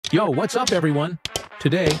Yo, what's up everyone?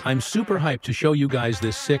 Today, I'm super hyped to show you guys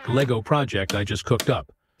this sick LEGO project I just cooked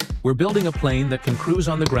up. We're building a plane that can cruise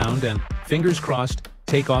on the ground and, fingers crossed,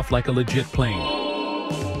 take off like a legit plane.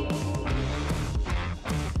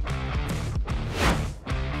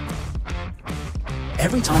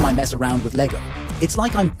 Every time I mess around with LEGO, it's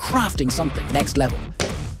like I'm crafting something next level.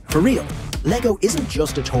 For real, LEGO isn't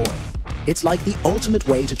just a toy. It's like the ultimate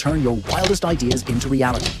way to turn your wildest ideas into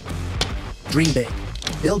reality. Dream big,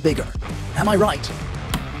 build bigger. Am I right?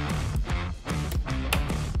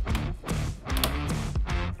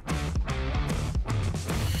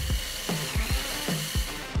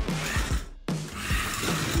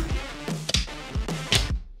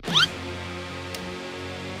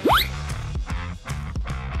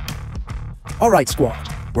 Alright squad,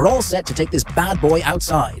 we're all set to take this bad boy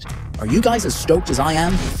outside. Are you guys as stoked as I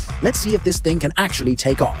am? Let's see if this thing can actually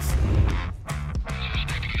take off.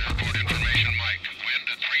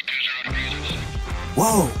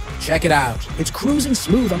 Whoa, check it out. It's cruising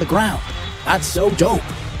smooth on the ground. That's so dope.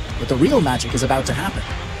 But the real magic is about to happen.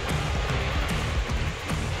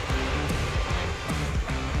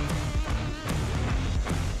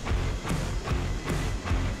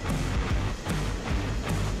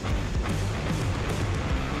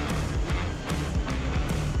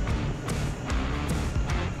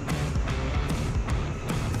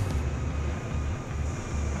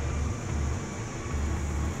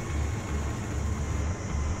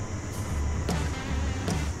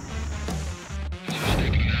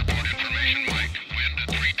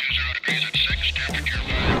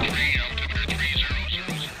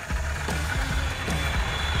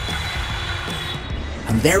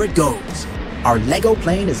 And there it goes. Our LEGO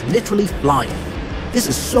plane is literally flying. This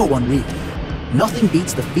is so unreal. Nothing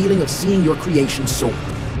beats the feeling of seeing your creation soar.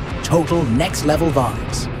 Total next level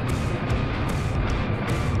vibes.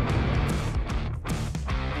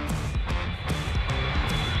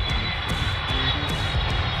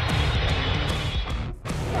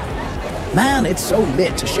 Man, it's so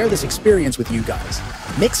lit to share this experience with you guys.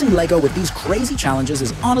 Mixing LEGO with these crazy challenges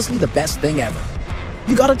is honestly the best thing ever.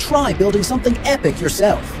 You gotta try building something epic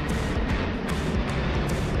yourself.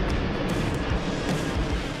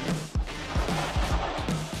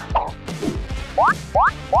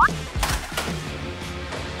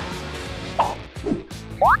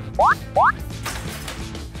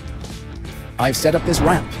 I've set up this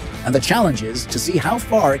ramp, and the challenge is to see how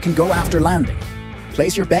far it can go after landing.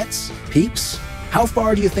 Place your bets, peeps. How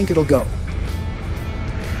far do you think it'll go?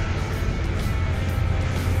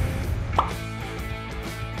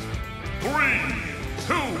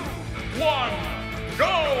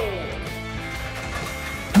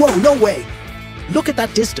 Whoa, no way! Look at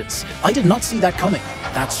that distance. I did not see that coming.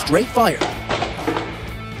 That's straight fire.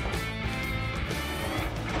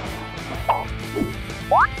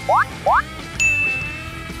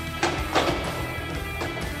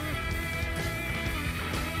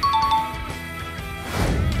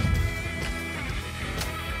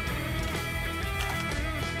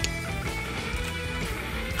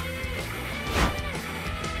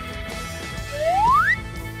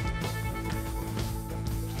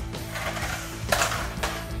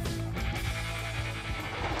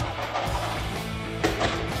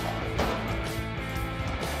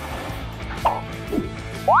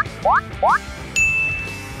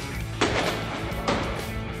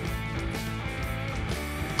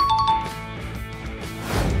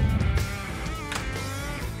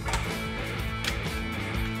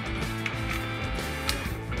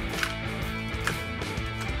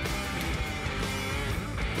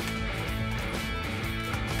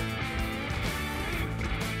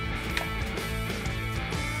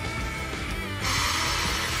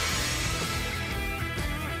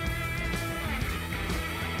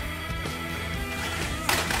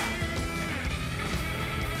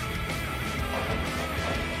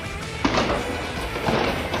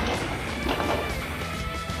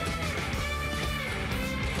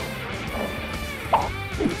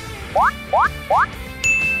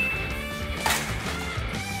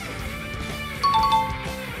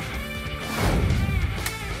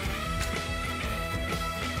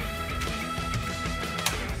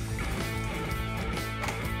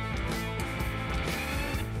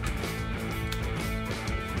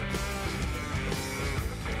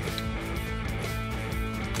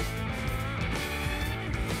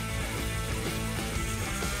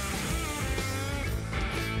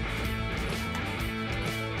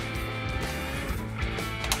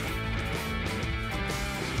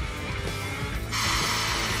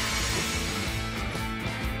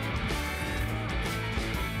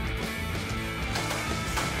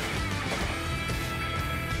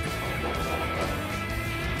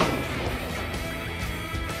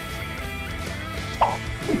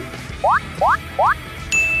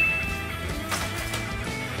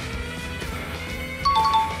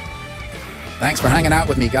 Thanks for hanging out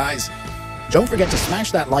with me, guys. Don't forget to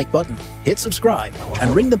smash that like button, hit subscribe,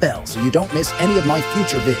 and ring the bell so you don't miss any of my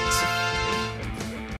future vids.